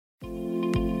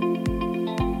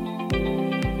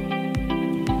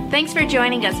Thanks for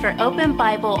joining us for Open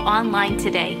Bible Online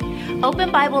today.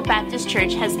 Open Bible Baptist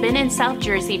Church has been in South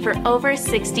Jersey for over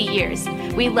 60 years.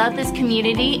 We love this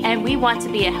community and we want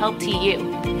to be a help to you.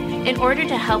 In order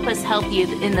to help us help you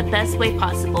in the best way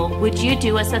possible, would you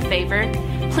do us a favor?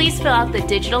 Please fill out the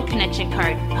digital connection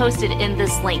card posted in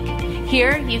this link.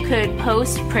 Here you could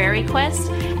post prayer requests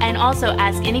and also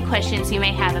ask any questions you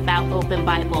may have about Open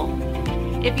Bible.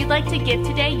 If you'd like to give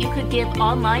today, you could give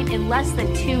online in less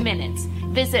than 2 minutes.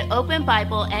 Visit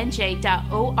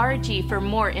openbiblenj.org for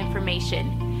more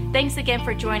information. Thanks again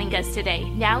for joining us today.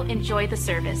 Now enjoy the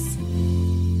service.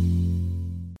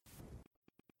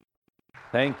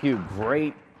 Thank you.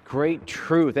 Great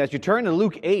truth. As you turn to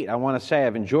Luke 8, I want to say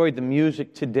I've enjoyed the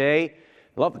music today.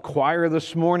 I love the choir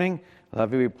this morning. I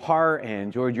love every part and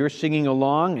enjoyed your singing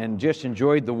along and just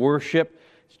enjoyed the worship.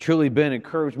 It's truly been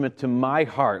encouragement to my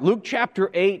heart. Luke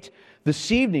chapter 8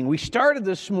 this evening. We started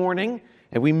this morning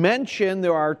and we mentioned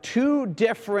there are two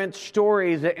different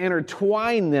stories that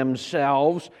intertwine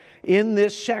themselves in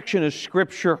this section of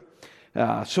Scripture.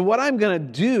 So what I'm going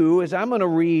to do is I'm going to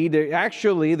read,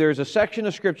 actually there's a section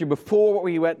of Scripture before what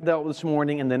we dealt with this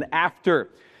morning and then after.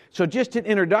 So just an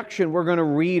introduction, we're going to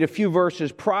read a few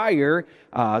verses prior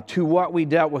to what we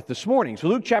dealt with this morning. So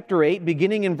Luke chapter 8,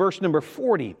 beginning in verse number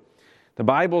 40. The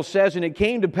Bible says, "And it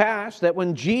came to pass that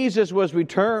when Jesus was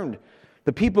returned,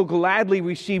 the people gladly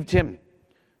received him,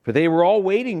 for they were all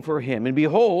waiting for him. And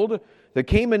behold, there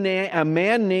came a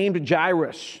man named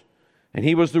Jairus, and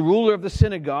he was the ruler of the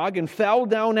synagogue, and fell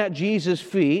down at Jesus'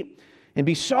 feet, and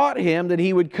besought him that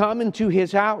he would come into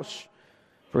his house.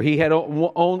 For he had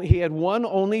one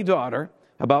only daughter,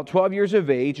 about 12 years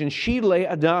of age, and she lay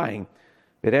a-dying.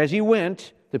 But as he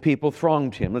went, the people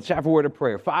thronged him." Let's have a word of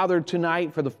prayer. Father,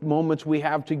 tonight, for the moments we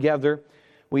have together,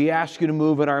 we ask you to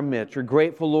move in our midst. We're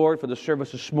grateful, Lord, for the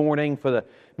service this morning, for the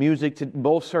music to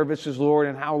both services, Lord,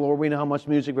 and how, Lord, we know how much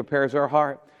music prepares our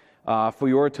heart for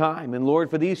your time. And, Lord,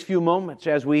 for these few moments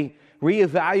as we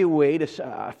reevaluate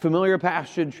a familiar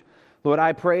passage, Lord,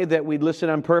 I pray that we'd listen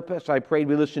on purpose. I pray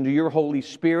we'd listen to your Holy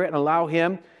Spirit and allow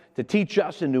him to teach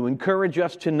us and to encourage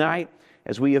us tonight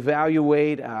as we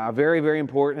evaluate a very, very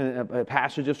important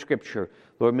passage of Scripture.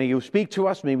 Lord, may you speak to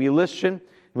us, may we listen.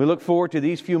 We look forward to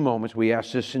these few moments. We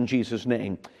ask this in Jesus'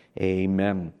 name.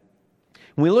 Amen.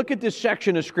 When we look at this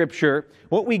section of Scripture,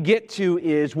 what we get to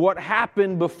is what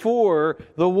happened before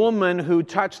the woman who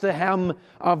touched the hem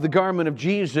of the garment of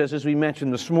Jesus, as we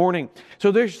mentioned this morning.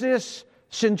 So there's this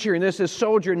centurion, this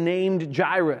soldier named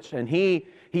Jairus, and he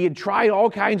had tried all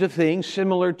kinds of things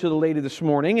similar to the lady this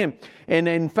morning, and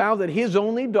then found that his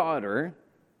only daughter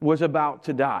was about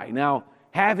to die. Now,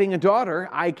 having a daughter,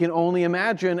 I can only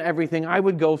imagine everything I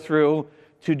would go through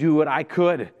to do what I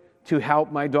could to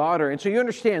help my daughter. And so you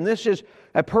understand, this is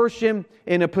a person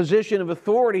in a position of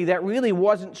authority that really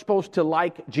wasn't supposed to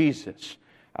like Jesus.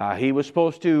 He was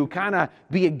supposed to kind of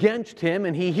be against him,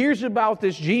 and he hears about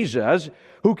this Jesus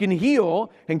who can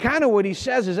heal, and kind of what he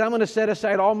says is, I'm going to set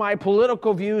aside all my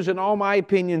political views and all my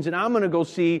opinions, and I'm going to go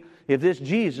see if this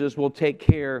Jesus will take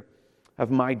care of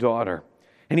my daughter.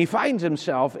 And he finds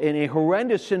himself in a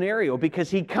horrendous scenario because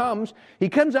he comes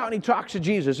out and he talks to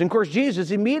Jesus. And of course,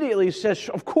 Jesus immediately says,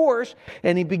 of course,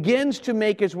 and he begins to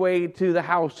make his way to the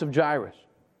house of Jairus.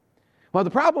 Well,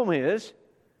 the problem is,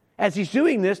 as he's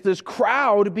doing this, this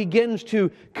crowd begins to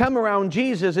come around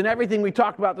Jesus, and everything we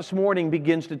talked about this morning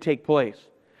begins to take place.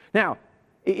 Now,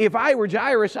 if I were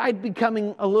Jairus, I'd be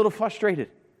becoming a little frustrated.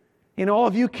 All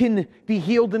of you can be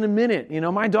healed in a minute.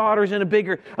 My daughter's in a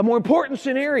more important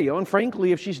scenario, and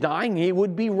frankly, if she's dying, he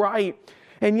would be right.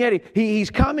 And yet,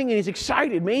 he's coming and he's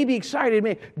excited, maybe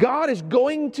excited. God is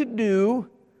going to do,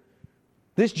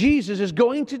 this Jesus is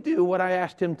going to do what I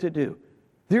asked him to do.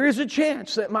 There is a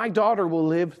chance that my daughter will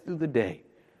live through the day.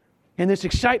 And this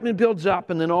excitement builds up,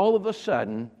 and then all of a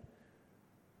sudden,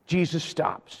 Jesus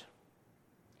stops.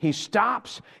 He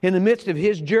stops in the midst of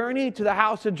his journey to the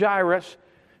house of Jairus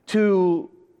to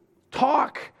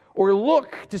talk or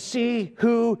look to see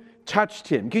who touched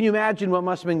him. Can you imagine what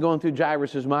must have been going through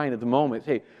Jairus' mind at the moment?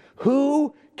 Hey,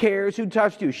 who cares who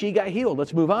touched you? She got healed.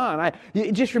 Let's move on.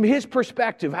 Just from his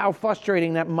perspective, how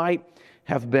frustrating that might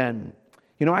have been.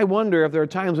 I wonder if there are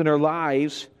times in our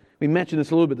lives, we mentioned this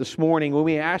a little bit this morning, when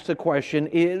we ask the question,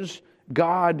 is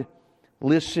God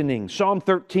listening? Psalm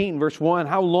 13, verse 1,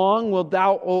 "How long wilt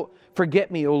thou forget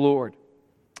me, O Lord?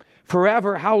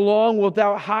 Forever, how long wilt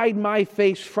thou hide my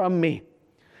face from me?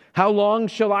 How long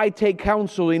shall I take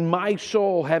counsel in my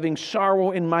soul, having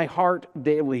sorrow in my heart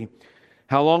daily?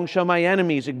 How long shall my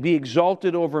enemies be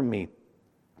exalted over me?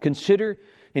 Consider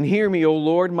and hear me, O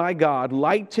Lord my God.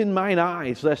 Lighten mine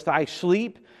eyes, lest I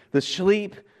sleep the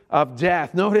sleep of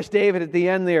death. Notice David at the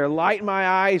end there, light my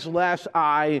eyes lest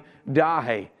I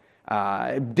die.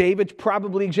 David's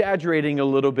probably exaggerating a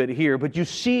little bit here, but you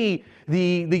see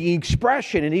the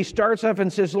expression, and he starts off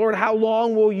and says, Lord, how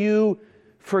long will you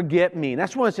forget me? And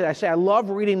that's what I say I love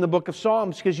reading the book of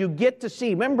Psalms, because you get to see,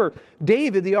 remember,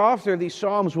 David, the author of these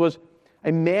Psalms, was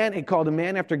a man, called a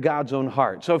man after God's own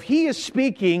heart. So if he is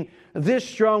speaking this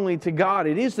strongly to God,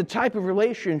 it is the type of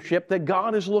relationship that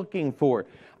God is looking for.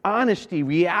 Honesty,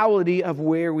 reality of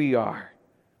where we are.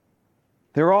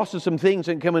 There are also some things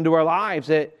that come into our lives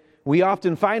that we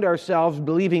often find ourselves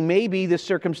believing maybe this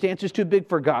circumstance is too big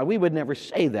for God. We would never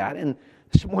say that, and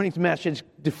this morning's message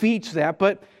defeats that,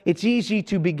 but it's easy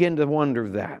to begin to wonder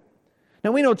that.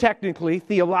 Now, we know technically,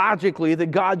 theologically, that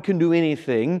God can do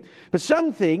anything, but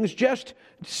some things just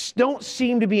don't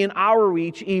seem to be in our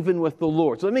reach even with the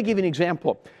Lord. So let me give you an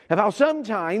example of how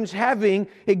sometimes having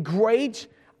a great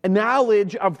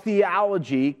knowledge of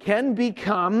theology can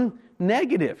become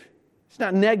negative. It's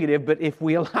not negative, but if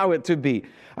we allow it to be.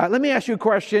 Let me ask you a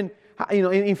question. In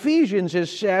Ephesians it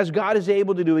says God is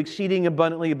able to do exceeding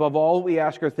abundantly above all we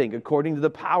ask or think, according to the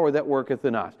power that worketh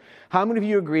in us. How many of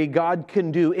you agree God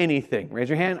can do anything? Raise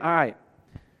your hand. All right.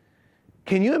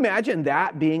 Can you imagine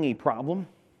that being a problem?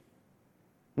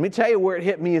 Let me tell you where it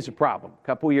hit me as a problem a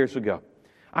couple years ago.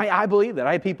 I believe that.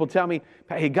 I had people tell me,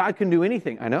 hey, God can do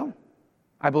anything. I know.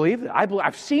 I believe that.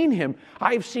 I've seen Him.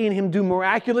 I've seen Him do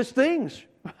miraculous things,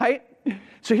 right?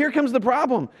 So here comes the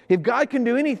problem. If God can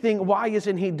do anything, why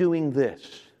isn't He doing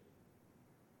this?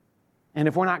 And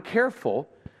if we're not careful,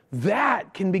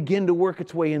 that can begin to work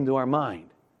its way into our mind.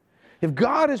 If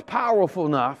God is powerful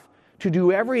enough to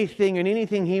do everything and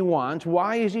anything He wants,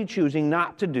 why is He choosing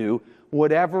not to do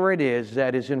whatever it is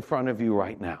that is in front of you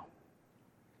right now?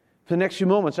 For the next few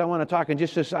moments, I want to talk on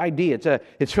just this idea.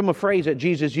 It's from a phrase that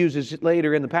Jesus uses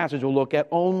later in the passage we'll look at,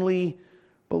 only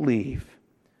believe.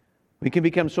 We can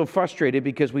become so frustrated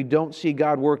because we don't see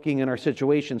God working in our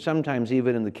situation, sometimes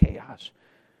even in the chaos.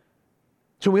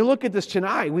 So we look at this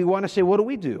tonight, we want to say, what do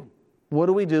we do? What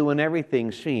do we do when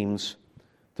everything seems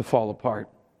to fall apart?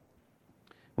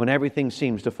 When everything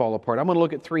seems to fall apart. I'm going to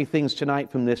look at three things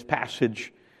tonight from this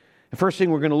passage. The first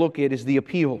thing we're going to look at is the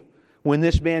appeal. When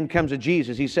this man comes to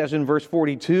Jesus, he says in verse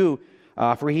 42,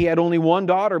 for he had only one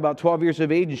daughter, about 12 years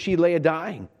of age, and she lay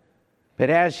a-dying. But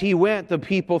as he went, the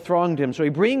people thronged him. So he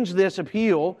brings this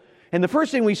appeal, and the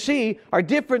first thing we see are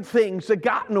different things that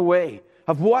got in the way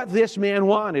of what this man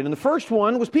wanted. And the first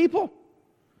one was people.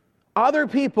 Other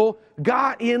people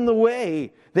got in the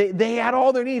way. They had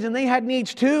all their needs, and they had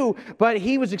needs too, but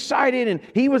he was excited, and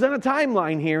he was on a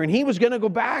timeline here, and he was going to go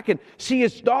back and see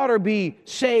his daughter be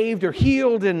saved or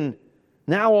healed, and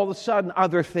now all of a sudden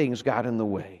other things got in the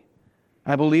way.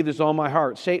 I believe this with all my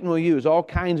heart. Satan will use all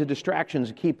kinds of distractions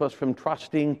to keep us from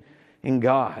trusting in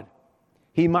God.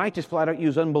 He might just flat out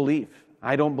use unbelief.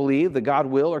 I don't believe that God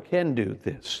will or can do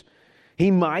this.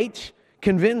 He might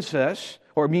convince us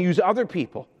or use other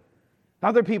people.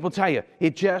 Other people tell you,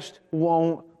 it just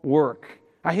won't work.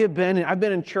 I've been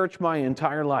in church my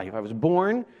entire life. I was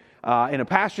born in a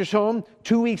pastor's home.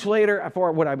 2 weeks later,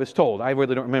 for what I was told, I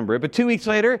really don't remember it, but 2 weeks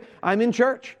later, I'm in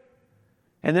church.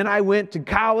 And then I went to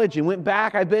college and went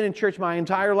back. I've been in church my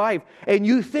entire life. And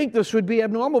you think this would be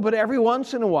abnormal, but every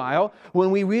once in a while, when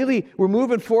we're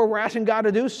moving forward, we're asking God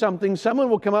to do something,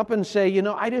 someone will come up and say,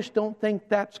 I just don't think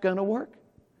that's going to work.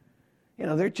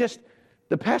 They're just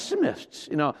the pessimists.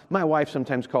 My wife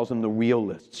sometimes calls them the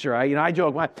realists, right? I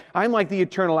joke, I'm like the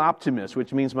eternal optimist,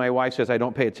 which means my wife says I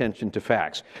don't pay attention to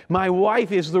facts. My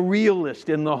wife is the realist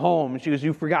in the home. She goes,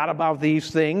 you forgot about these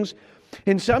things.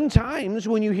 And sometimes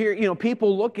when you hear,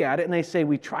 people look at it and they say,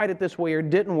 we tried it this way or it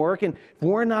didn't work, and if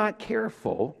we're not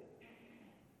careful,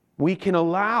 we can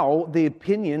allow the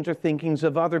opinions or thinkings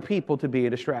of other people to be a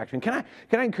distraction. Can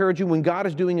I encourage you, when God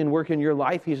is doing and work in your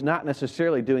life, He's not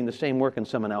necessarily doing the same work in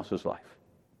someone else's life.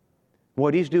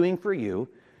 What He's doing for you,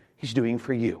 He's doing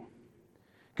for you.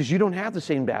 Because you don't have the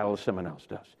same battle as someone else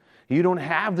does. You don't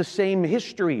have the same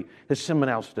history as someone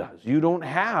else does. You don't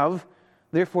have,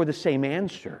 therefore, the same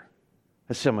answer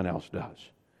as someone else does.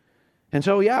 And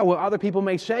so, other people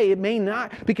may say it may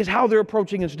not, because how they're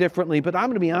approaching us differently. But I'm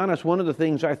going to be honest, one of the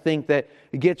things I think that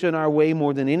gets in our way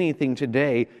more than anything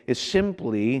today is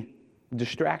simply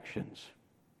distractions.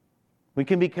 We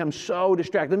can become so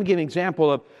distracted. Let me give an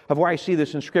example of where I see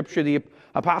this in Scripture. The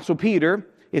Apostle Peter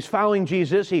is following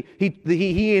Jesus.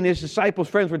 He and his disciples,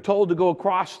 friends, were told to go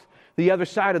across the other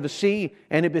side of the sea,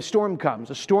 and a storm comes,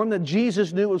 a storm that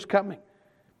Jesus knew was coming.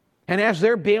 And as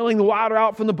they're bailing the water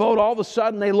out from the boat, all of a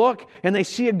sudden they look and they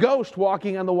see a ghost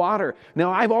walking on the water.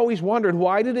 Now, I've always wondered,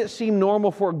 why did it seem normal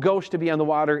for a ghost to be on the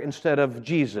water instead of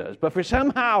Jesus? But for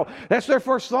somehow, that's their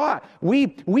first thought.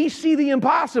 We see the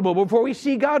impossible before we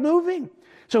see God moving.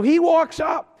 So he walks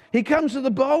up. He comes to the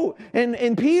boat.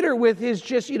 And Peter, with his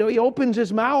he opens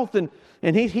his mouth. And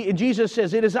Jesus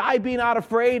says, "It is I, be not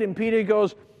afraid." And Peter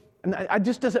goes, "It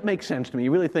just doesn't make sense to me."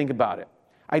 You really think about it.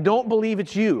 "I don't believe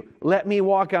it's you. Let me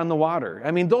walk on the water."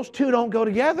 I mean, those two don't go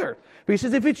together. But he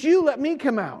says, "If it's you, let me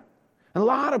come out." And a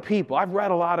lot of people, I've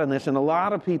read a lot on this, and a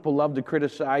lot of people love to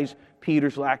criticize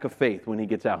Peter's lack of faith when he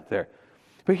gets out there.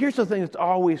 But here's the thing that's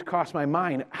always crossed my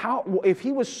mind. If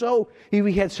he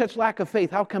had such lack of faith,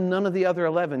 how come none of the other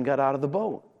 11 got out of the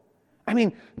boat? I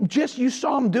mean, you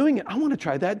saw him doing it. I want to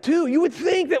try that too. You would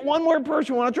think that one more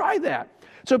person would want to try that.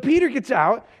 So Peter gets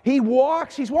out, he's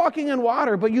walking on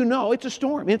water, but it's a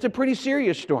storm. It's a pretty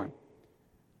serious storm.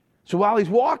 So while he's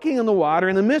walking on the water,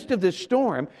 in the midst of this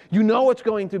storm, what's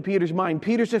going through Peter's mind.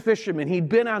 Peter's a fisherman. He'd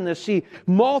been on the sea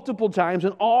multiple times,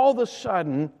 and all of a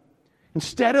sudden,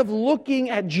 instead of looking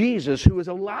at Jesus, who is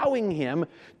allowing him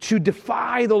to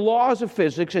defy the laws of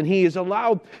physics, and he is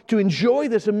allowed to enjoy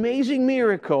this amazing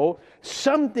miracle,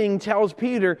 something tells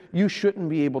Peter, you shouldn't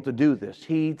be able to do this.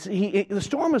 The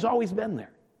storm has always been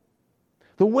there.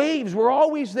 The waves were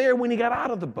always there when he got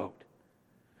out of the boat.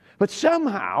 But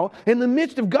somehow, in the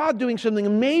midst of God doing something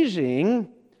amazing,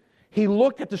 he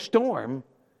looked at the storm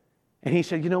and he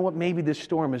said, "You know what? Maybe this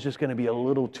storm is just going to be a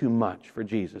little too much for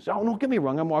Jesus." "Oh, don't get me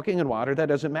wrong. I'm walking in water. That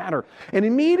doesn't matter." And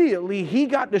immediately he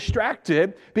got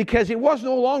distracted because he was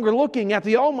no longer looking at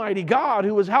the Almighty God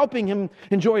who was helping him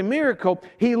enjoy a miracle.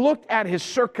 He looked at his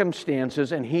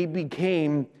circumstances and he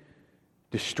became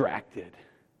distracted.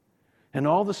 And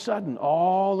all of a sudden,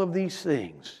 all of these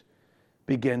things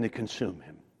began to consume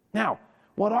him. Now,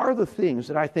 what are the things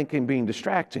that I think can be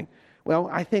distracting? Well,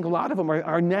 I think a lot of them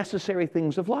are necessary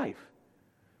things of life.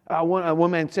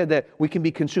 One man said that we can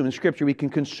be consumed. In Scripture, we can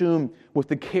consume with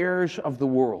the cares of the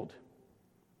world.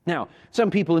 Now, some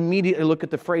people immediately look at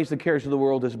the phrase, the cares of the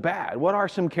world, as bad. What are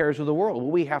some cares of the world?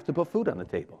 Well, we have to put food on the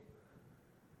table.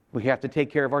 We have to take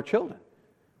care of our children.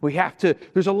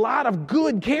 There's a lot of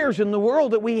good cares in the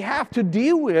world that we have to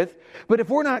deal with, but if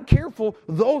we're not careful,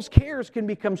 those cares can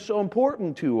become so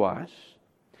important to us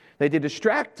that they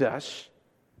distract us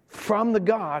from the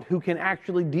God who can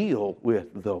actually deal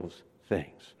with those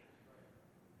things.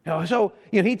 So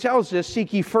he tells us,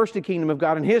 "Seek ye first the kingdom of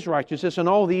God and his righteousness, and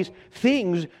all these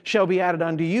things shall be added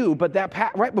unto you." But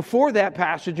right before that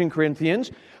passage in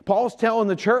Corinthians, Paul's telling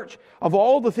the church of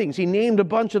all the things. He named a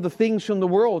bunch of the things from the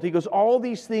world. He goes, all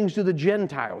these things do the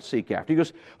Gentiles seek after. He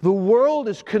goes, the world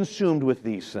is consumed with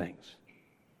these things.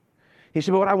 He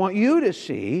said, but what I want you to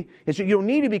see is that you don't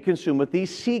need to be consumed with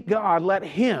these. Seek God. Let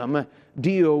him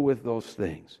deal with those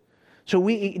things. So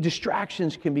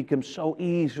distractions can become so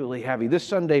easily heavy. This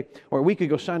Sunday, or a week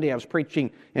ago Sunday, I was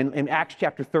preaching in Acts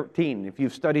chapter 13. If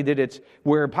you've studied it, it's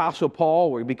where Apostle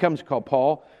Paul, where he becomes called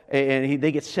Paul, and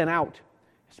they get sent out.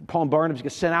 Paul and Barnabas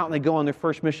get sent out, and they go on their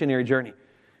first missionary journey.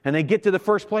 And they get to the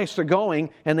first place they're going,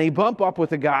 and they bump up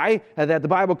with a guy that the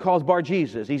Bible calls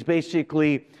Bar-Jesus. He's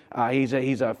basically, he's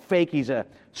a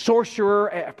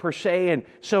sorcerer per se. And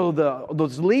so the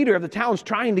leader of the town's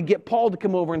trying to get Paul to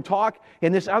come over and talk.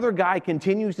 And this other guy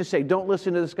continues to say, don't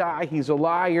listen to this guy. He's a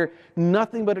liar.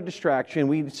 Nothing but a distraction.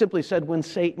 We simply said when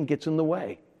Satan gets in the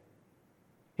way.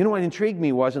 You know what intrigued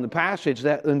me was in the passage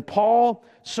that when Paul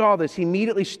saw this, he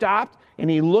immediately stopped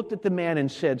and he looked at the man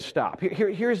and said, stop.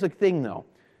 Here's the thing though.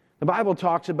 The Bible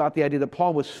talks about the idea that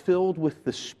Paul was filled with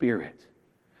the Spirit.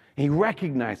 He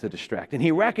recognized the distraction.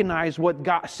 He recognized what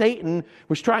Satan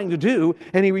was trying to do,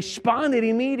 and he responded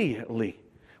immediately.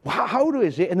 How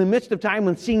is it, in the midst of time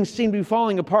when things seem to be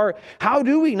falling apart, how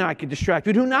do we not get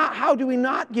distracted? How do we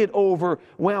not get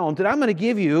overwhelmed? And I'm going to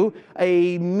give you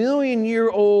a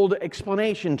 1,000,000-year-old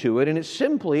explanation to it, and it's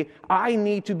simply, I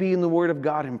need to be in the Word of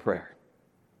God in prayer.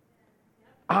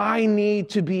 I need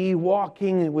to be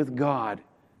walking with God,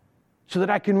 so that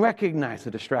I can recognize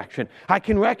the distraction. I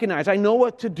can recognize, I know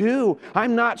what to do.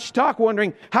 I'm not stuck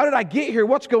wondering, how did I get here?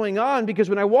 What's going on? Because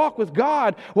when I walk with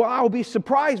God, well, I'll be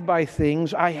surprised by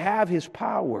things. I have His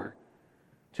power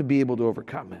to be able to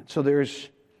overcome it. So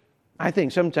I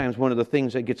think sometimes one of the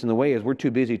things that gets in the way is we're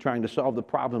too busy trying to solve the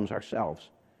problems ourselves,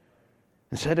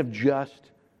 instead of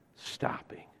just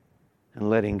stopping and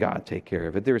letting God take care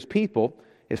of it. There's people,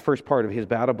 his first part of his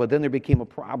battle, but then there became a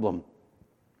problem.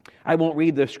 I won't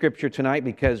read the scripture tonight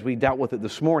because we dealt with it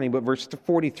this morning, but verse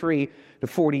 43 to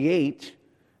 48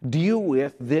 deal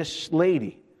with this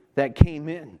lady that came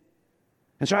in.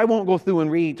 And so I won't go through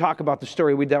and talk about the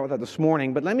story. We dealt with that this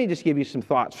morning, but let me just give you some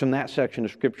thoughts from that section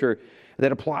of Scripture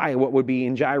that apply to what would be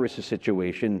in Jairus'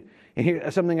 situation. And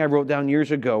here's something I wrote down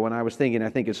years ago when I was thinking, I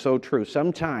think it's so true.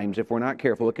 Sometimes, if we're not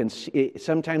careful, it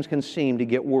sometimes can seem to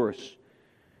get worse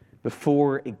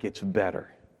before it gets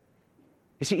better.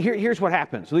 You see, here's what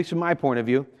happens, at least from my point of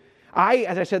view.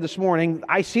 As I said this morning,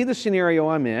 I see the scenario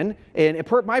I'm in, and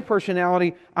my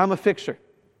personality, I'm a fixer.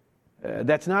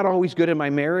 That's not always good in my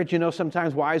marriage. You know,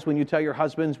 sometimes wives, when you tell your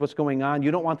husbands what's going on,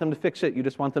 you don't want them to fix it. You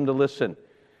just want them to listen.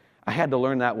 I had to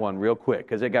learn that one real quick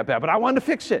because it got bad. But I wanted to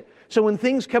fix it. So when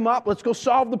things come up, let's go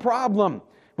solve the problem,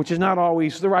 which is not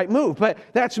always the right move. But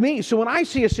that's me. So when I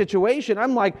see a situation,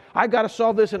 I'm like, I got to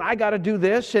solve this and I got to do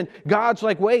this. And God's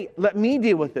like, wait, let me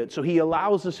deal with it. So He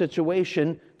allows the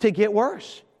situation to get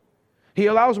worse. He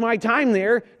allows my time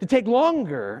there to take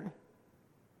longer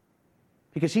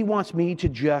because He wants me to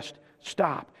just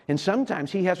stop. And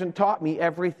sometimes He hasn't taught me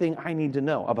everything I need to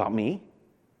know about me,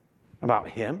 about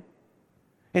Him.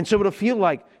 And so it'll feel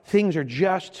like things are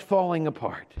just falling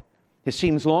apart. It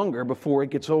seems longer before it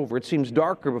gets over. It seems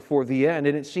darker before the end.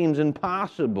 And it seems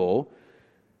impossible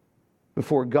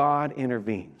before God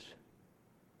intervenes.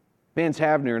 Vance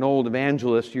Havner, an old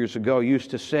evangelist years ago, used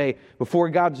to say, before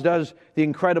God does the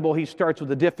incredible, He starts with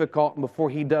the difficult. And before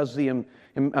He does the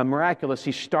miraculous,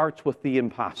 He starts with the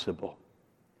impossible.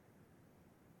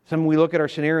 Sometimes we look at our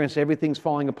scenario and say everything's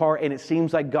falling apart, and it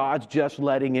seems like God's just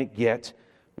letting it get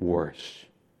worse.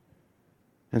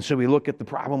 And so we look at the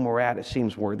problem we're at, it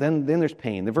seems worse. Then there's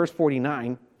pain. The verse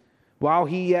 49, while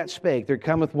he yet spake, there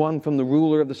cometh one from the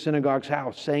ruler of the synagogue's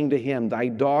house, saying to him, Thy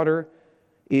daughter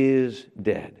is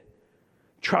dead.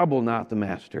 Trouble not the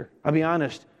master. I'll be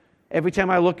honest, every time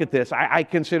I look at this, I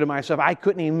consider myself, I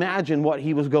couldn't imagine what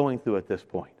he was going through at this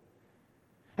point.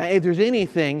 If there's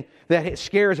anything that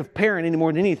scares a parent any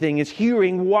more than anything, it's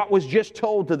hearing what was just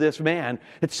told to this man.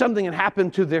 It's something that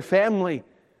happened to their family.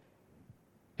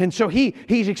 And so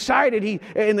he's excited,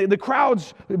 and the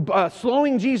crowd's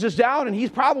slowing Jesus down, and he's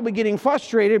probably getting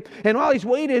frustrated. And while he's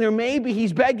waiting, or maybe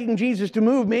he's begging Jesus to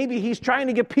move, maybe he's trying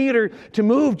to get Peter to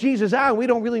move Jesus out. We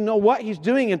don't really know what he's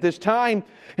doing at this time.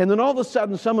 And then all of a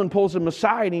sudden, someone pulls him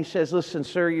aside, and he says, Listen,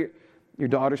 sir, your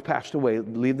daughter's passed away.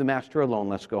 Leave the master alone.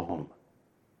 Let's go home.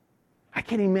 I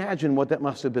can't imagine what that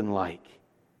must have been like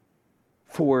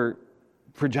for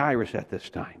Jairus at this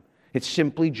time. It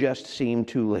simply just seemed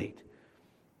too late.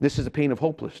 This is a pain of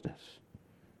hopelessness.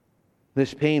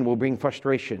 This pain will bring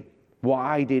frustration.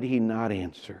 Why did he not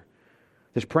answer?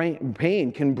 This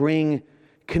pain can bring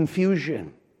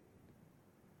confusion.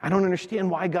 I don't understand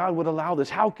why God would allow this.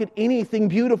 How could anything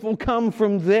beautiful come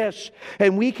from this?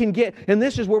 And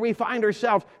this is where we find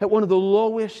ourselves at one of the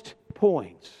lowest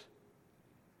points.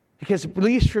 Because at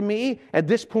least for me, at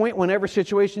this point, whenever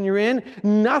situation you're in,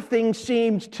 nothing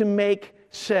seems to make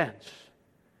sense.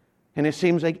 And it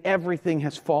seems like everything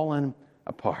has fallen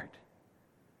apart.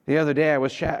 The other day I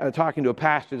was talking to a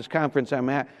pastor at this conference I'm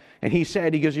at, and he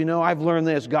goes, I've learned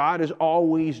this. God is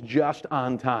always just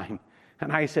on time.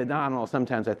 And I said, no,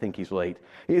 sometimes I think He's late.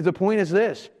 The point is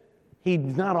this, He's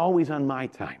not always on my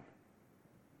time.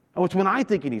 Oh, it's when I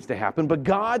think it needs to happen, but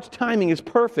God's timing is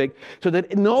perfect so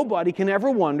that nobody can ever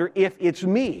wonder if it's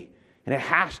me. And it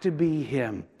has to be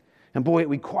Him. And boy, it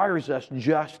requires us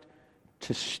just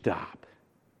to stop.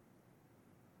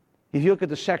 If you look at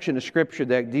the section of Scripture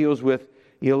that deals with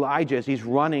Elijah as he's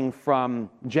running from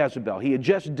Jezebel, he had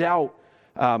just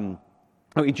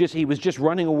he was just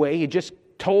running away. He just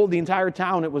told the entire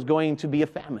town it was going to be a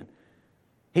famine.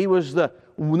 He was the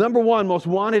number one most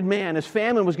wanted man, as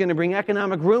famine was going to bring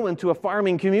economic ruin to a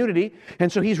farming community,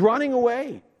 and so he's running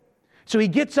away. So he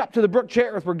gets up to the brook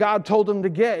Cherith where God told him to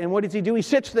get, and what does he do? He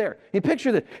sits there. You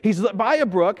picture this. He's by a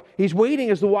brook. He's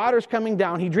waiting as the water's coming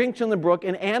down. He drinks in the brook,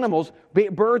 and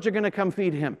birds are going to come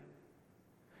feed him.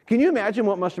 Can you imagine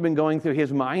what must have been going through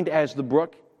his mind as the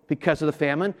brook, because of the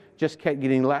famine, just kept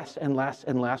getting less and less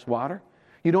and less water?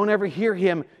 You don't ever hear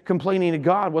him complaining to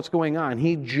God what's going on.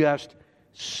 He just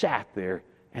sat there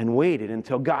and waited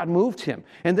until God moved him.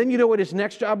 And then you know what his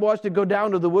next job was? To go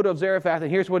down to the widow of Zarephath,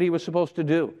 and here's what he was supposed to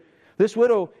do. This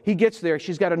widow, he gets there,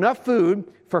 she's got enough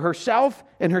food for herself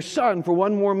and her son for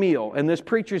one more meal. And this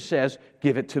preacher says,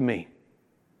 give it to me.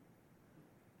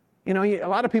 You know, a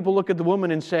lot of people look at the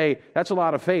woman and say, that's a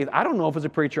lot of faith. I don't know if as a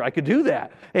preacher I could do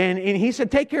that. And he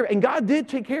said, take care. And God did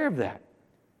take care of that.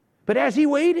 But as he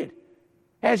waited,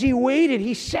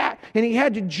 he sat and he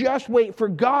had to just wait for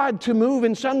God to move.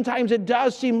 And sometimes it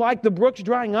does seem like the brook's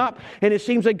drying up and it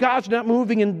seems like God's not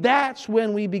moving. And that's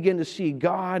when we begin to see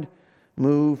God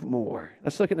move more.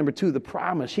 Let's look at number 2, the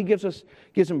promise. He gives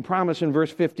him promise in verse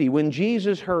 50. When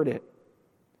Jesus heard it,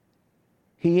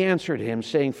 He answered him,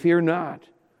 saying, fear not,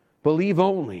 believe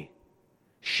only.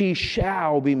 She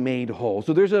shall be made whole.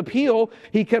 So there's an appeal.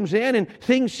 He comes in, and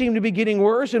things seem to be getting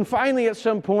worse. And finally, at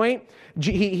some point,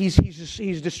 he's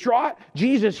distraught.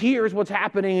 Jesus hears what's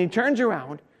happening, and he turns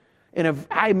around. And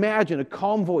I imagine a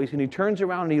calm voice, and he turns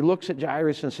around and he looks at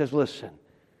Jairus and says, listen,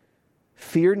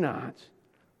 fear not,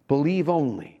 believe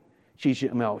only. She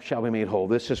shall be made whole.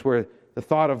 This is where the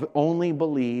thought of only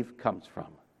believe comes from.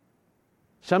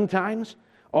 Sometimes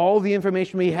all the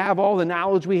information we have, all the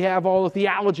knowledge we have, all the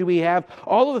theology we have,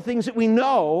 all of the things that we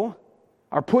know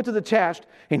are put to the test,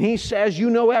 and he says, you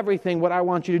know everything. What I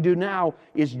want you to do now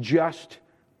is just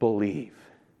believe.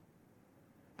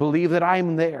 Believe that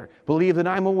I'm there. Believe that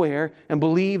I'm aware, and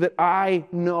believe that I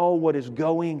know what is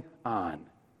going on.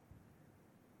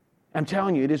 I'm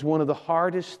telling you, it is one of the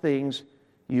hardest things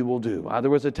you will do. There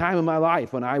was a time in my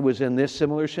life when I was in this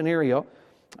similar scenario.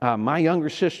 My younger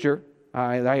sister,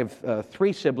 I have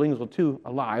 3 siblings, well, 2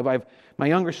 alive. My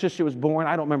younger sister was born.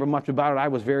 I don't remember much about it. I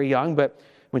was very young, but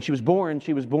when she was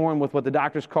born with what the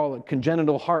doctors call a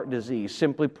congenital heart disease.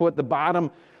 Simply put, the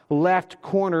bottom left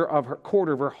quarter of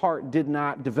her heart did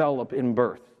not develop in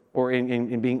birth or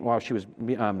while she was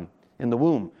in the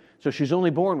womb. So she's only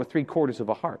born with 3/4 of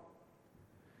a heart.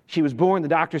 She was born. The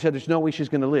doctor said, there's no way she's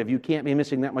going to live. You can't be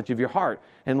missing that much of your heart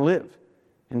and live.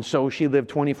 And so she lived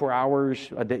 24 hours,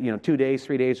 2 days,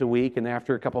 3 days a week. And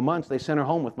after a couple of months, they sent her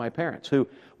home with my parents, who,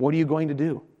 what are you going to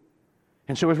do?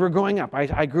 And so as we're growing up,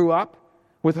 I grew up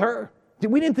with her.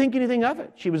 We didn't think anything of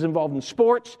it. She was involved in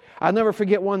sports. I'll never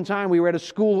forget one time we were at a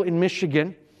school in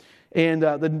Michigan, and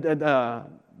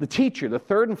the teacher, the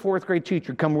 3rd and 4th grade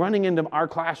teacher, come running into our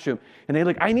classroom, and they're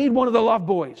like, I need one of the love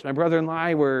boys. My brother and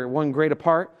I were 1 grade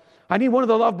apart. I need one of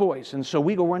the love boys. And so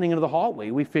we go running into the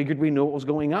hallway. We figured we knew what was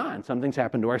going on. Something's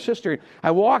happened to our sister.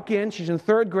 I walk in. She's in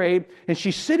 3rd grade, and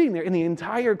she's sitting there, and the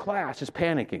entire class is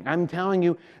panicking. I'm telling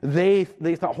you, they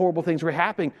thought horrible things were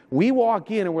happening. We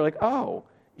walk in, and we're like, oh,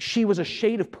 she was a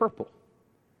shade of purple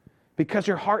because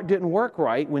her heart didn't work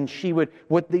right when she would,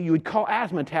 what you would call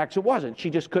asthma attacks. It wasn't. She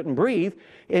just couldn't breathe,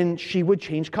 and she would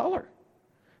change color.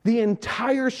 The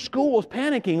entire school was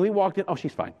panicking. We walked in. Oh,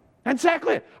 she's fine.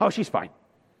 Exactly. Oh, she's fine.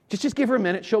 Just give her a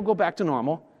minute. She'll go back to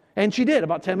normal. And she did.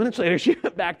 About 10 minutes later, she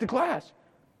went back to class.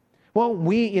 Well,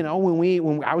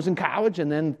 when I was in college,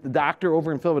 and then the doctor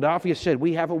over in Philadelphia said,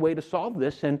 we have a way to solve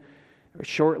this. And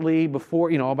shortly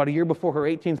before, about a year before her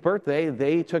 18th birthday,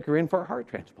 they took her in for a heart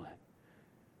transplant.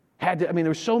 There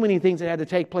were so many things that had to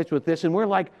take place with this. And we're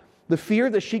like, the fear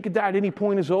that she could die at any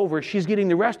point is over. She's getting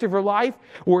the rest of her life.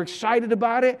 We're excited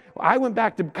about it. I went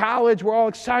back to college. We're all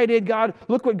excited. God,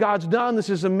 look what God's done. This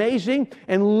is amazing.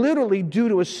 And literally, due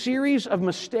to a series of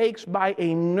mistakes by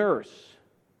a nurse,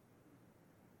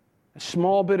 a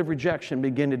small bit of rejection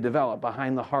began to develop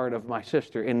behind the heart of my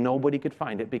sister, and nobody could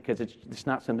find it because it's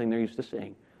not something they're used to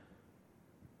seeing.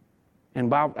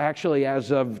 And actually,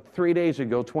 as of 3 days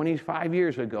ago, 25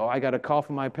 years ago, I got a call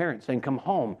from my parents saying, come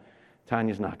home.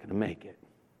 Tanya's not going to make it.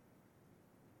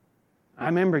 I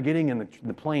remember getting in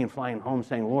the plane, flying home,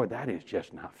 saying, Lord, that is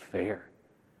just not fair.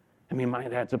 My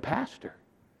dad's a pastor.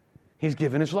 He's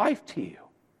given his life to you.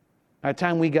 By the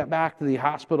time we got back to the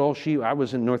hospital, I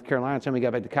was in North Carolina. By the time we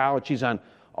got back to college, she's on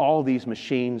all these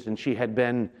machines, and she had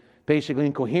been basically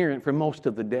incoherent for most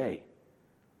of the day.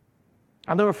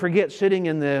 I'll never forget sitting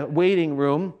in the waiting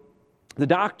room. The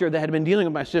doctor that had been dealing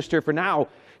with my sister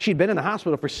she'd been in the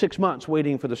hospital for 6 months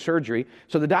waiting for the surgery.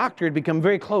 So the doctor had become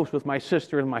very close with my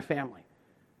sister and my family.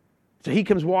 So he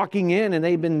comes walking in, and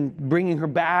they've been bringing her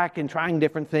back and trying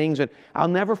different things. And I'll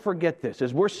never forget this.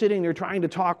 As we're sitting there trying to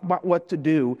talk about what to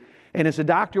do, and as the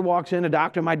doctor walks in, a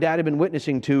doctor my dad had been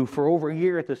witnessing to for over a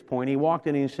year at this point, he walked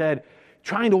in and he said,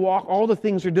 trying to walk all the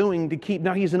things they're doing to keep,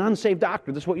 now he's an unsaved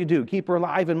doctor. This is what you do. Keep her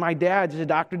alive. And my dad said,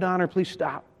 Dr. Donner, please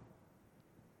stop.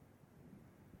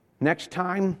 Next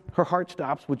time her heart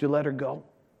stops, would you let her go?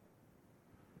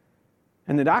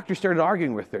 And the doctor started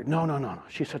arguing with her. No.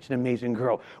 She's such an amazing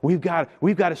girl. We've got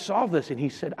to solve this. And he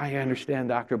said, I understand,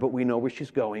 doctor, but we know where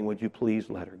she's going. Would you please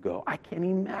let her go? I can't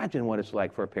imagine what it's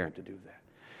like for a parent to do that.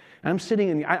 And I'm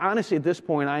sitting honestly, at this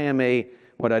point, I am a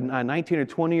 19 or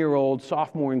 20-year-old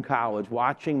sophomore in college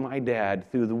watching my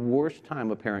dad through the worst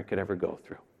time a parent could ever go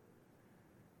through.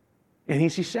 And he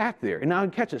sat there. And now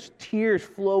catch us, tears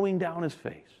flowing down his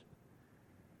face.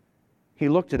 He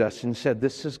looked at us and said,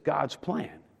 this is God's plan.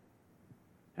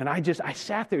 And I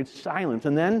sat there in silence.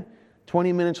 And then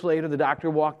 20 minutes later, the doctor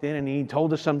walked in and he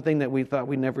told us something that we thought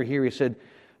we'd never hear. He said,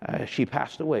 she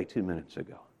passed away 2 minutes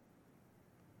ago.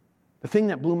 The thing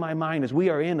that blew my mind is we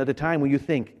are in at a time where you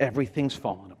think everything's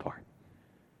fallen apart.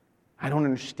 I don't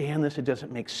understand this. It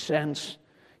doesn't make sense.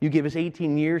 You give us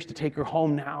 18 years to take her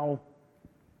home now.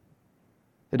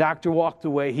 The doctor walked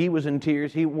away. He was in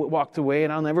tears. He walked away,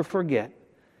 and I'll never forget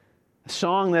a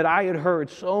song that I had heard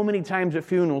so many times at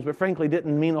funerals, but frankly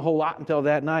didn't mean a whole lot until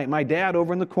that night. My dad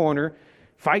over in the corner,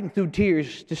 fighting through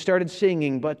tears, just started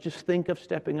singing, but just think of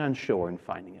stepping on shore and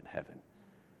finding it heaven.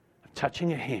 Of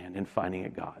touching a hand and finding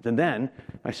it God's. And then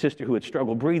my sister, who had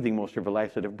struggled breathing most of her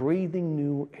life, said, of breathing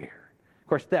new air. Of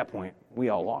course, at that point, we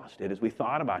all lost it as we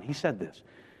thought about it. He said this,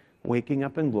 waking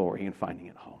up in glory and finding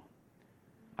it home.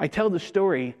 I tell the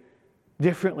story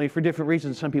differently for different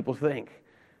reasons some people think.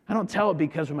 I don't tell it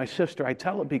because of my sister. I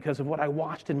tell it because of what I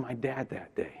watched in my dad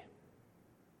that day.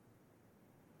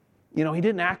 You know, he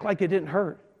didn't act like it didn't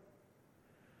hurt.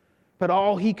 But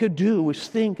all he could do was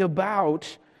think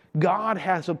about God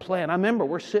has a plan. I remember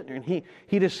we're sitting there and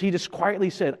he just quietly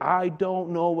said, I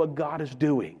don't know what God is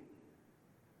doing,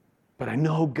 but I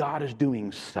know God is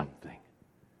doing something.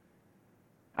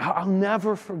 I'll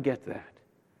never forget that.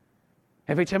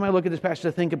 Every time I look at this passage,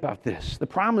 I think about this. The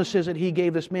promises that he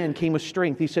gave this man came with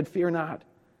strength. He said, fear not.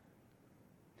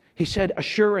 He said,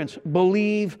 assurance,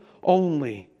 believe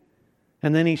only.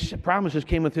 And then promises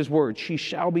came with his word, she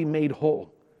shall be made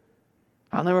whole.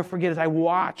 I'll never forget as I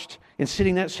watched and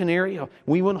sitting in that scenario,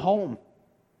 we went home.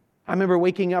 I remember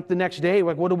waking up the next day,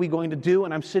 like, what are we going to do?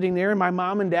 And I'm sitting there, and my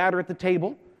mom and dad are at the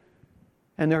table.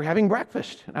 And they're having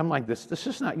breakfast. And I'm like, this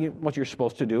is not what you're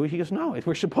supposed to do. He goes, no,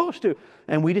 we're supposed to.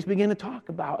 And we just begin to talk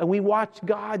about, and we watched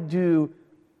God do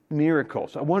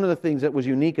miracles. One of the things that was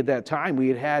unique at that time,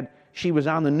 she was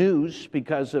on the news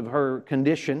because of her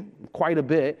condition quite a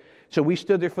bit. So we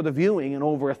stood there for the viewing, and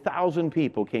over 1,000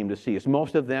 people came to see us.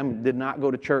 Most of them did not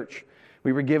go to church.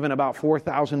 We were given about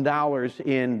 $4,000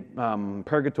 in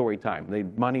purgatory time, the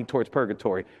money towards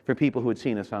purgatory, for people who had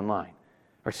seen us online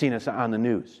or seen us on the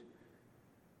news.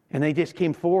 And they just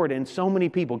came forward, and so many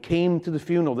people came to the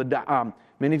funeral.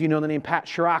 Many of you know the name Pat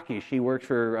Shiraki. She works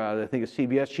for, I think it's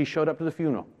CBS. She showed up to the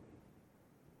funeral.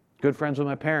 Good friends with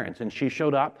my parents, and she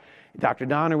showed up. Dr.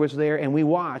 Donner was there, and we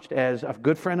watched as a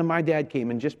good friend of my dad came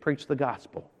and just preached the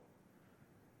gospel.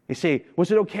 You say,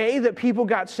 was it okay that people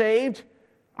got saved?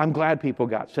 I'm glad people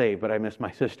got saved, but I miss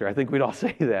my sister. I think we'd all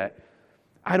say that.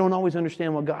 I don't always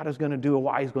understand what God is going to do or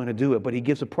why He's going to do it, but He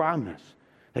gives a promise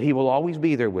that He will always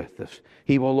be there with us.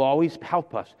 He will always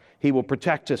help us. He will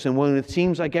protect us. And when it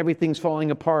seems like everything's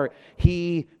falling apart,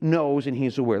 He knows and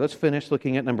He's aware. Let's finish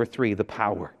looking at number 3, the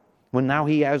power. When now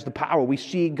He has the power, we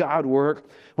see God work.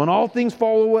 When all things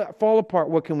fall apart,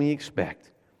 what can we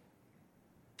expect?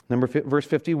 Verse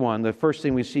 51, the first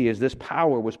thing we see is this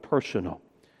power was personal.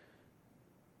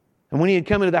 And when He had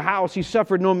come into the house, He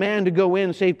suffered no man to go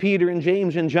in, save Peter and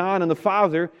James and John and the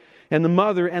father and the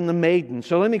mother and the maiden.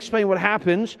 So let me explain what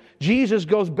happens. Jesus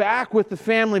goes back with the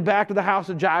family back to the house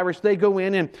of Jairus. They go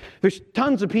in, and there's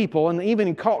tons of people. And even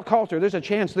in culture, there's a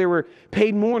chance there were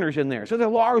paid mourners in there. So there's a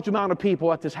large amount of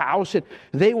people at this house. And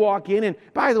they walk in. And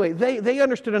by the way, they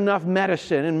understood enough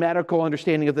medicine and medical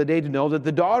understanding of the day to know that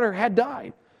the daughter had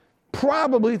died.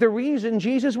 Probably the reason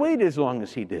Jesus waited as long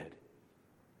as He did.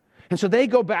 And so they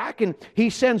go back, and He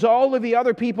sends all of the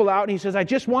other people out, and He says, I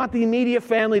just want the immediate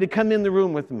family to come in the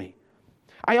room with me.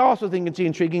 I also think it's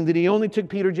intriguing that He only took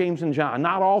Peter, James, and John,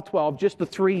 not all 12, just the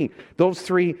 3, those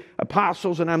 3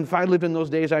 apostles. And if I lived in those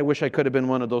days, I wish I could have been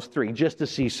one of those 3, just to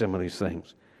see some of these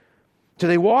things. So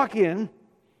they walk in,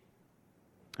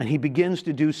 and He begins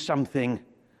to do something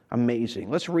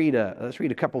amazing. Let's read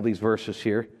a couple of these verses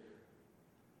here.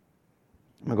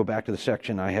 I'm going to go back to the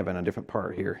section I have in a different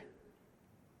part here.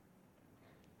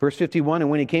 Verse 51,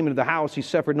 and when He came into the house, He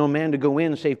suffered no man to go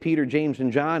in, save Peter, James,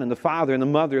 and John, and the father and the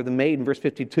mother of the maiden. Verse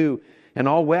 52, and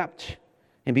all wept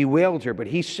and bewailed her. But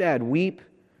He said, weep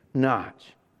not.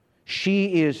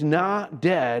 She is not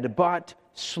dead, but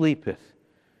sleepeth.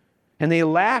 And they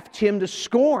laughed Him to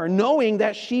scorn, knowing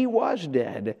that she was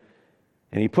dead.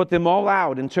 And He put them all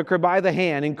out and took her by the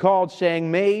hand and called,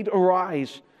 saying, Maid,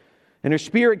 arise. And her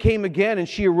spirit came again, and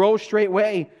she arose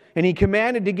straightway. And He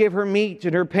commanded to give her meat,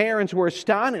 and her parents were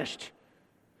astonished.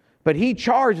 But He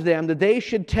charged them that they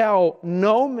should tell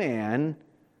no man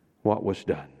what was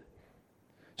done.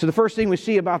 So the first thing we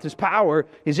see about this power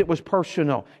is it was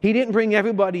personal. He didn't bring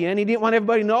everybody in. He didn't want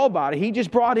everybody to know about it. He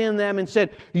just brought in them and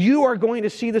said, you are going to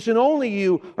see this, and only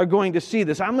you are going to see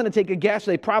this. I'm going to take a guess.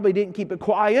 They probably didn't keep it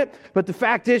quiet. But the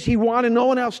fact is, He wanted no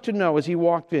one else to know as He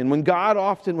walked in. When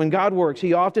God works,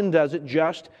 He often does it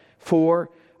just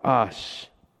for us.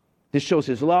 This shows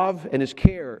His love and His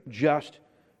care just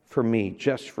for me,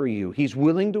 just for you. He's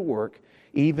willing to work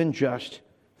even just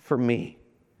for me.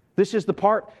 This is the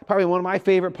part, probably one of my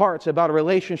favorite parts about a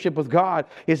relationship with God,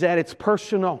 is that it's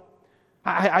personal.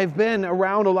 I've been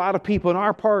around a lot of people in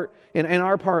our part,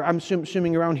 I'm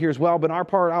assuming around here as well, but in our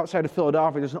part outside of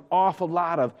Philadelphia, there's an awful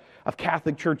lot of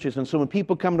Catholic churches. And so when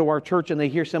people come to our church and they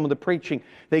hear some of the preaching,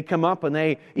 they come up and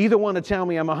they either want to tell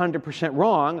me I'm 100%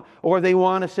 wrong, or they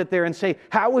want to sit there and say,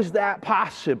 how is that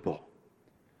possible?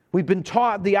 We've been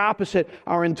taught the opposite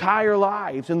our entire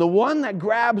lives. And the one that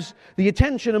grabs the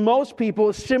attention of most people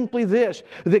is simply this,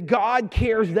 that God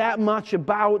cares that much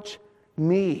about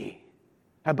me,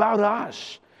 about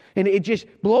us. And it just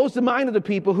blows the mind of the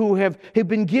people who have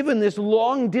been given this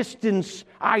long-distance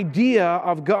idea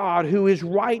of God who is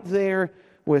right there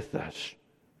with us.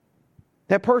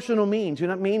 That personal means,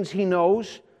 that means He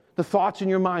knows the thoughts in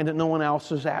your mind that no one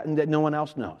else is at and that no one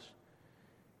else knows.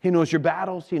 He knows your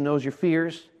battles. He knows your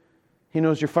fears. He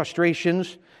knows your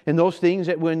frustrations and those things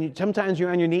that sometimes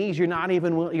you're on your knees,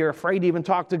 you're afraid to even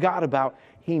talk to God about.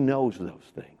 He knows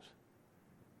those things.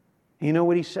 You know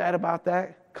what He said about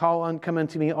that? Come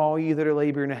unto me, all ye that are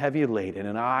laboring and heavy laden,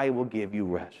 and I will give you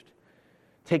rest.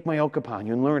 Take my yoke upon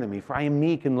you and learn of me, for I am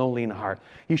meek and lowly in heart.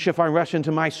 You shall find rest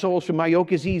unto my soul, for my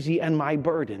yoke is easy and my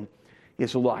burden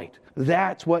is light.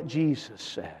 That's what Jesus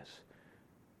says.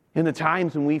 In the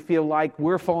times when we feel like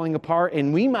we're falling apart,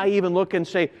 and we might even look and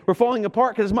say, we're falling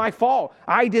apart because it's my fault.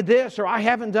 I did this, or I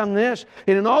haven't done this.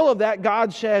 And in all of that,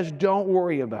 God says, don't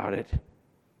worry about it.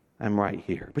 I'm right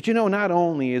here. But not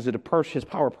only is it His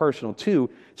power personal too,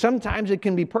 sometimes it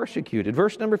can be persecuted.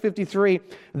 Verse number 53,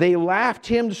 they laughed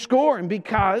Him to scorn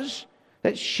because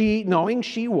knowing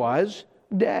she was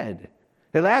dead.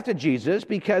 They laughed at Jesus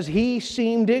because He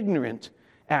seemed ignorant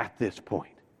at this point.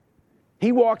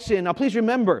 He walks in. Now please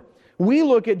remember, we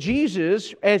look at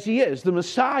Jesus as He is, the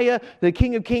Messiah, the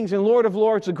King of Kings and Lord of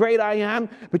Lords, the great I am.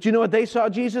 But you know what they saw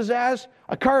Jesus as?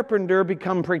 A carpenter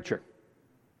become preacher.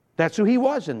 That's who He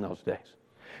was in those days.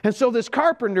 And so this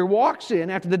carpenter walks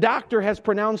in after the doctor has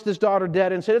pronounced his daughter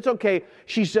dead and said, it's okay,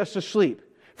 she's just asleep.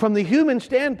 From the human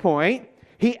standpoint,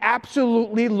 He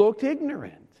absolutely looked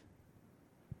ignorant.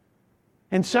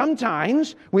 And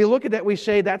sometimes we look at that, we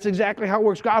say, that's exactly how it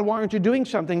works. God, why aren't you doing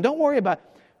something? Don't worry about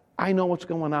it. I know what's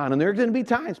going on. And there are going to be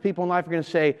times people in life are going to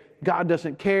say, God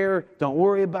doesn't care, don't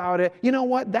worry about it. You know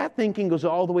what? That thinking goes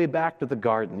all the way back to the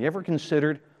garden. You ever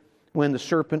considered when the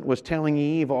serpent was telling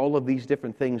Eve all of these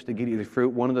different things to get you the fruit?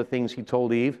 One of the things he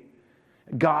told Eve,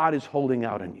 God is holding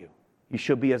out on you. You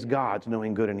should be as gods,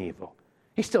 knowing good and evil.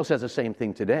 He still says the same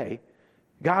thing today.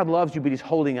 God loves you, but He's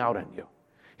holding out on you.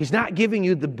 He's not giving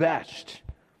you the best.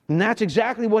 And that's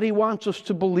exactly what He wants us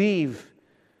to believe.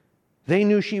 They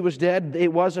knew she was dead.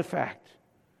 It was a fact.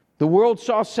 The world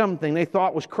saw something they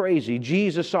thought was crazy.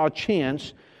 Jesus saw a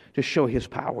chance to show His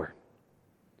power.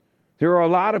 There are a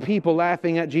lot of people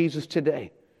laughing at Jesus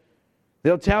today.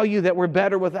 They'll tell you that we're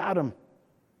better without Him.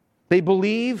 They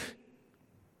believe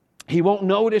He won't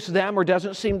notice them or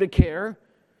doesn't seem to care.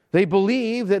 They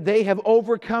believe that they have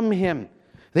overcome Him.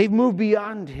 They've moved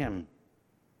beyond Him.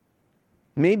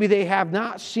 Maybe they have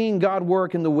not seen God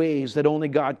work in the ways that only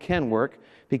God can work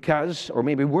or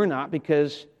maybe we're not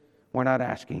because we're not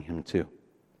asking Him to.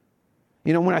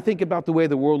 When I think about the way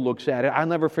the world looks at it, I'll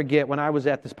never forget when I was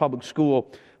at this public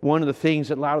school, one of the things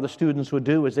that a lot of the students would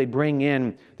do is they'd bring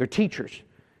in their teachers.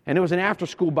 And it was an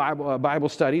after-school Bible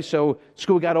study, so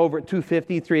school got over at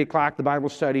 2:50, 3 o'clock, the Bible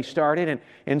study started.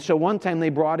 And so one time they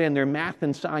brought in their math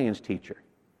and science teacher.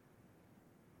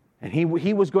 And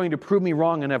he was going to prove me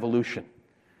wrong in evolution.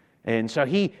 And so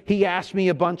he asked me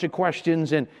a bunch of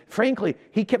questions, and frankly,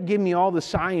 he kept giving me all the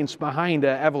science behind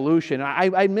evolution. I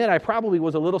admit I probably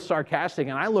was a little sarcastic,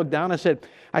 and I looked down and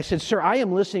I said, sir, I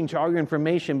am listening to all your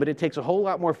information, but it takes a whole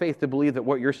lot more faith to believe that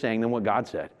what you're saying than what God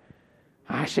said.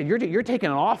 I said, you're taking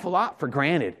an awful lot for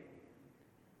granted.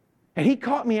 And he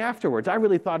caught me afterwards. I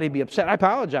really thought he'd be upset. I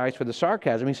apologized for the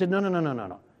sarcasm. He said,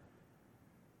 no.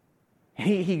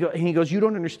 He goes, you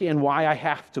don't understand why I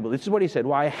have to believe. This is what he said,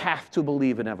 why I have to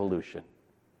believe in evolution.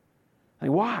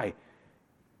 Why?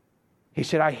 He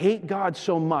said, I hate God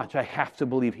so much, I have to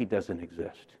believe He doesn't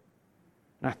exist.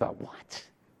 And I thought, what?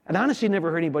 And honestly, never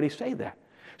heard anybody say that.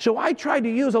 So I tried to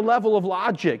use a level of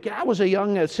logic. I was a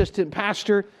young assistant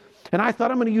pastor, and I thought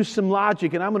I'm going to use some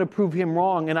logic, and I'm going to prove him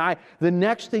wrong. And the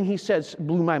next thing he said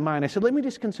blew my mind. I said, let me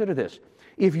just consider this.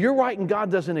 If you're right and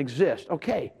God doesn't exist,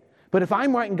 okay. But if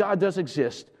I'm right and God does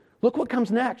exist, look what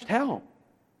comes next, hell.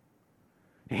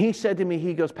 And he said to me,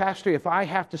 he goes, Pastor, if I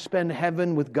have to spend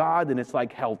heaven with God, then it's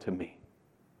like hell to me.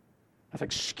 I was like,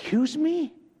 excuse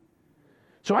me?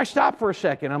 So I stopped for a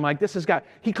second. I'm like, this is God.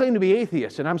 He claimed to be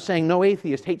atheist, and I'm saying no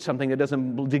atheist hates something that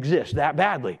doesn't exist that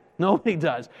badly. Nobody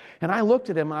does. And I looked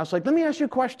at him, and I was like, let me ask you a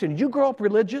question. Did you grow up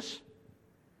religious?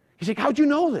 He's like, how'd you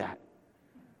know that?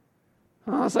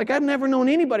 It's like, I've never known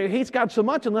anybody who hates God so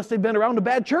much unless they've been around a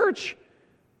bad church.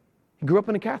 He grew up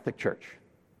in a Catholic church.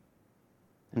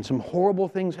 And some horrible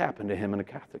things happened to him in a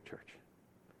Catholic church.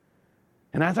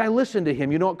 And as I listened to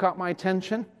him, you know what caught my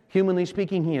attention? Humanly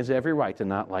speaking, he has every right to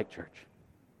not like church.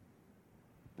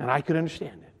 And I could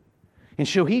understand it. And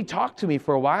so he talked to me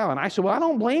for a while, and I said, well, I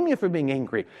don't blame you for being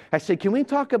angry. I said, can we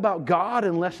talk about God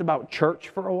and less about church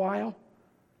for a while?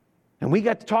 And we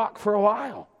got to talk for a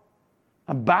while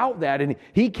about that. And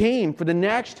he came for the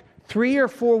next 3 or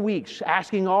 4 weeks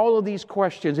asking all of these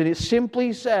questions. And it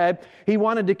simply said he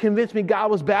wanted to convince me God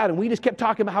was bad. And we just kept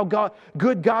talking about how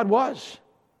good God was.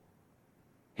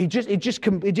 It just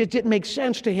didn't make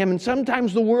sense to him. And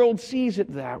sometimes the world sees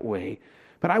it that way.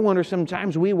 But I wonder,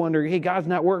 sometimes we wonder, hey, God's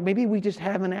not working. Maybe we just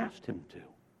haven't asked him to.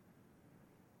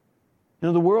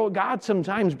 The world, God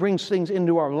sometimes brings things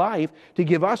into our life to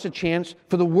give us a chance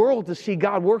for the world to see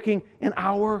God working in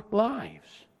our lives,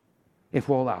 if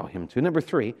we'll allow him to. Number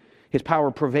 3, his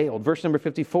power prevailed. Verse number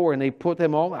 54, and they put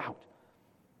them all out.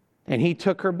 And he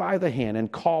took her by the hand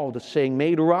and called, saying,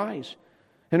 Maid, arise.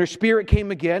 And her spirit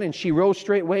came again, and she rose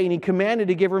straightway, and he commanded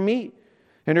to give her meat.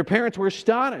 And her parents were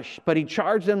astonished, but he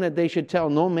charged them that they should tell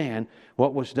no man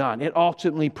what was done. It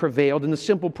ultimately prevailed, and the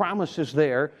simple promise is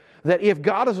there that if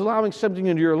God is allowing something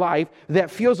into your life that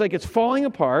feels like it's falling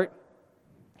apart,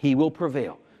 he will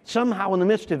prevail. Somehow in the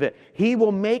midst of it, he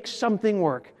will make something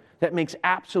work that makes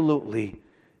absolutely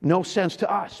no sense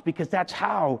to us, because that's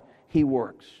how he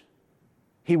works.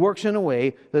 He works in a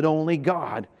way that only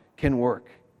God can work.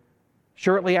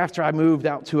 Shortly after I moved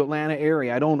out to Atlanta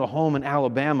area, I'd owned a home in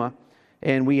Alabama,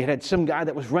 and we had some guy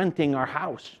that was renting our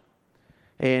house.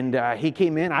 And he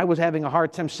came in. I was having a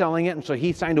hard time selling it, and so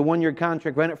he signed a 1-year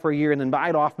contract, rent it for a year, and then buy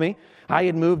it off me. I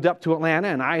had moved up to Atlanta,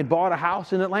 and I had bought a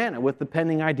house in Atlanta with the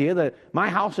pending idea that my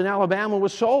house in Alabama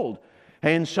was sold.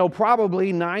 And so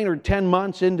probably 9 or 10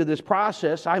 months into this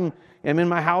process, I'm in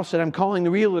my house, and I'm calling the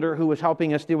realtor who was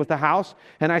helping us deal with the house.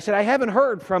 And I said, I haven't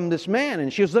heard from this man.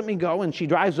 And she goes, let me go. And she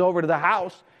drives over to the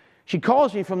house. She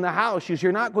calls me from the house. She goes,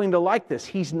 you're not going to like this.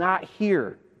 He's not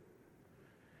here.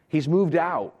 He's moved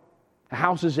out. The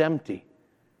house is empty.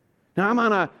 Now, I'm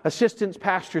on an assistant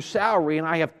pastor's salary, and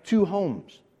I have 2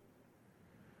 homes.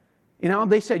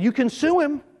 They said, you can sue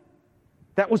him.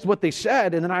 That was what they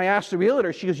said. And then I asked the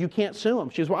realtor, she goes, you can't sue him.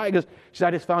 She goes, why? She said,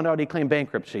 I just found out he claimed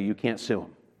bankruptcy. You can't sue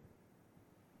him.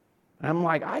 And I'm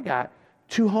like, I got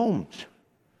 2 homes.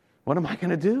 What am I going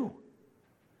to do?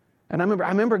 And I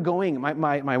remember going,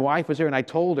 my wife was there, and I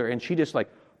told her, and she just like,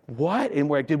 what? And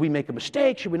did we make a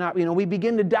mistake? Should we not? We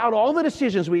begin to doubt all the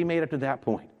decisions we made up to that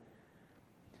point.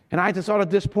 And I just thought at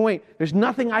this point, there's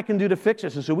nothing I can do to fix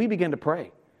this. And so we began to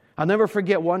pray. I'll never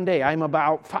forget one day, I'm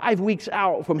about 5 weeks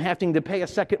out from having to pay a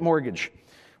second mortgage,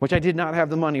 which I did not have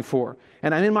the money for.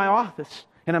 And I'm in my office,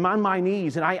 and I'm on my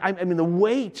knees, and I mean, the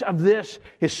weight of this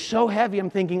is so heavy. I'm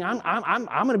thinking, I'm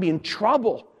going to be in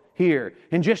trouble here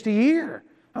in just a year.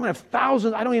 I'm going to have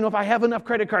thousands. I don't even know if I have enough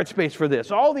credit card space for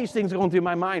this. All these things are going through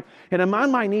my mind. And I'm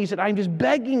on my knees, and I'm just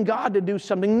begging God to do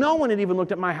something. No one had even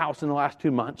looked at my house in the last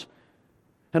 2 months.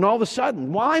 And all of a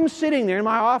sudden, while I'm sitting there in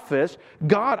my office,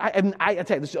 God, I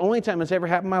tell you, this is the only time it's ever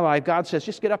happened in my life, God says,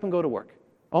 just get up and go to work.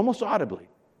 Almost audibly.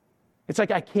 It's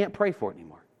like I can't pray for it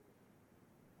anymore.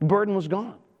 The burden was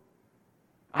gone.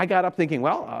 I got up thinking,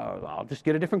 well, I'll just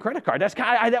get a different credit card.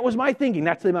 That was my thinking.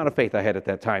 That's the amount of faith I had at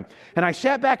that time. And I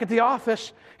sat back at the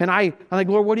office, and I'm like,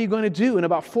 Lord, what are you going to do? And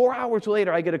about 4 hours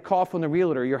later, I get a call from the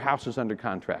realtor, your house is under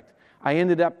contract. I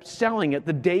ended up selling it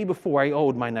the day before I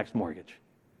owed my next mortgage.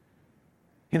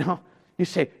 You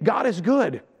say, God is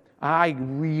good. I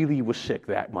really was sick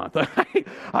that month.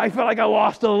 I felt like I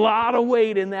lost a lot of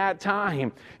weight in that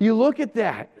time. You look at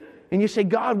that, and you say,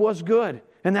 God was good.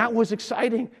 And that was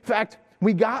exciting. In fact,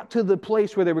 we got to the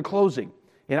place where they were closing.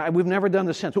 And we've never done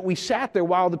this since. But we sat there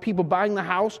while the people buying the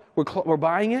house were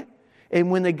buying it.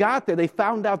 And when they got there, they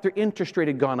found out their interest rate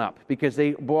had gone up because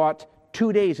they bought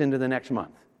 2 days into the next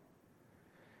month.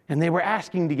 And they were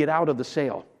asking to get out of the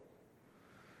sale.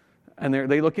 And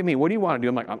they look at me, what do you want to do?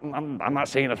 I'm like, I'm not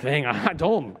saying a thing. I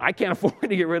told them, I can't afford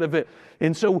to get rid of it.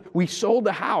 And so we sold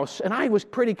the house. And I was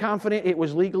pretty confident it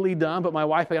was legally done. But my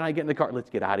wife and I get in the car,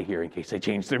 let's get out of here in case they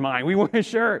change their mind. We weren't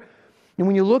sure. And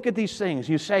when you look at these things,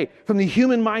 you say, from the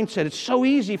human mindset, it's so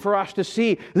easy for us to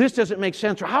see this doesn't make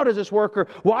sense, or how does this work, or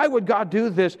why would God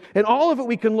do this? And all of it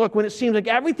we can look when it seems like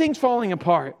everything's falling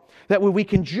apart, that we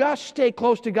can just stay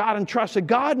close to God and trust that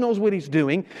God knows what He's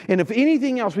doing. And if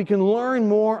anything else, we can learn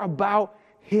more about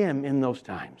Him in those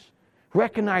times.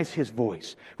 Recognize His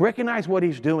voice. Recognize what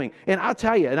He's doing. And I'll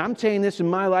tell you, and I'm saying this in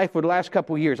my life for the last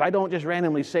couple of years. I don't just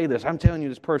randomly say this. I'm telling you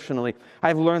this personally.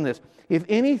 I've learned this. If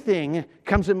anything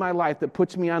comes in my life that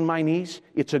puts me on my knees,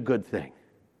 it's a good thing.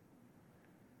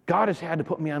 God has had to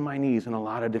put me on my knees in a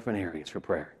lot of different areas for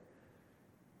prayer.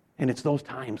 And it's those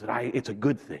times that it's a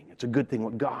good thing. It's a good thing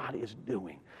what God is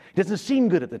doing. It doesn't seem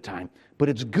good at the time, but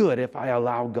it's good if I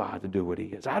allow God to do what He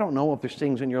is. I don't know if there's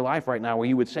things in your life right now where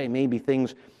you would say maybe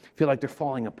things feel like they're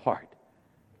falling apart.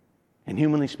 And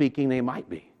humanly speaking, they might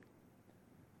be.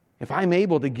 If I'm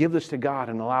able to give this to God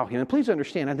and allow Him, and please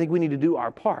understand, I think we need to do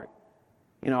our part.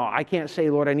 You know, I can't say,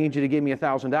 Lord, I need you to give me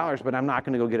 $1,000, but I'm not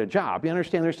going to go get a job. You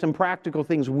understand, there's some practical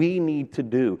things we need to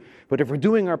do. But if we're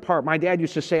doing our part, my dad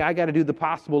used to say, I got to do the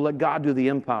possible, let God do the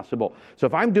impossible. So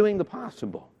if I'm doing the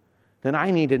possible, then I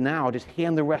need to now just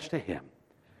hand the rest to Him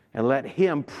and let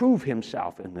Him prove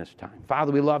Himself in this time.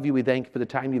 Father, we love you. We thank you for the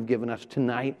time you've given us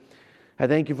tonight. I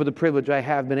thank you for the privilege I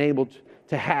have been able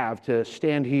to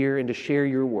stand here and to share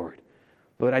your word.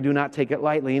 Lord, I do not take it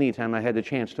lightly anytime I had the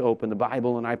chance to open the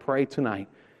Bible, and I pray tonight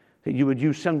that you would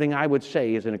use something I would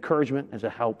say as an encouragement, as a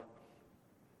help.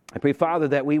 I pray, Father,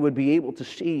 that we would be able to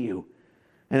see you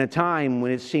in a time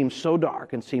when it seems so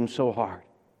dark and seems so hard.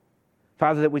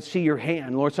 Father, that we'd see your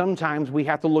hand. Lord, sometimes we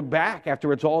have to look back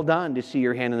after it's all done to see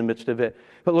your hand in the midst of it.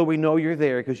 But Lord, we know you're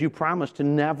there because you promised to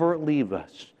never leave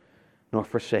us nor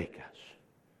forsake us.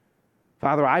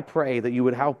 Father, I pray that you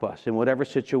would help us in whatever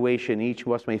situation each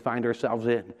of us may find ourselves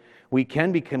in. We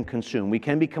can become consumed. We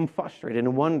can become frustrated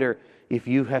and wonder if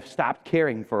you have stopped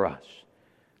caring for us.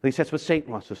 At least that's what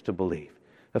Satan wants us to believe.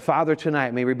 But Father,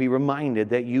 tonight may we be reminded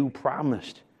that you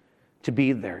promised to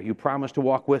be there. You promised to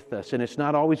walk with us. And it's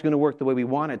not always going to work the way we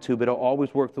want it to, but it'll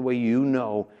always work the way you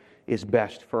know is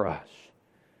best for us.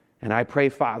 And I pray,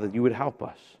 Father, that you would help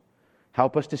us.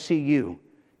 Help us to see you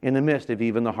in the midst of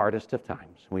even the hardest of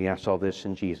times. We ask all this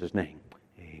in Jesus' name.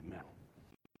 Amen.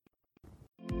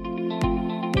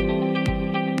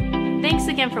 Thanks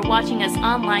again for watching us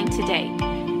online today.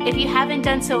 If you haven't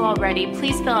done so already,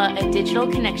 please fill out a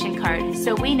digital connection card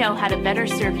so we know how to better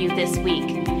serve you this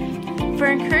week. For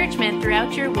encouragement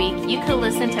throughout your week, you can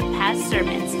listen to past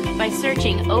sermons by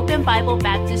searching Open Bible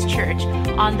Baptist Church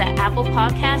on the Apple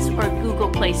Podcast or Google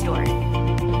Play Store.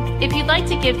 If you'd like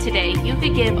to give today, you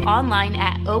could give online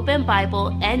at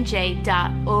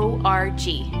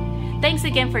openbiblenj.org. Thanks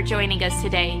again for joining us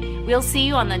today. We'll see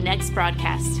you on the next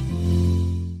broadcast.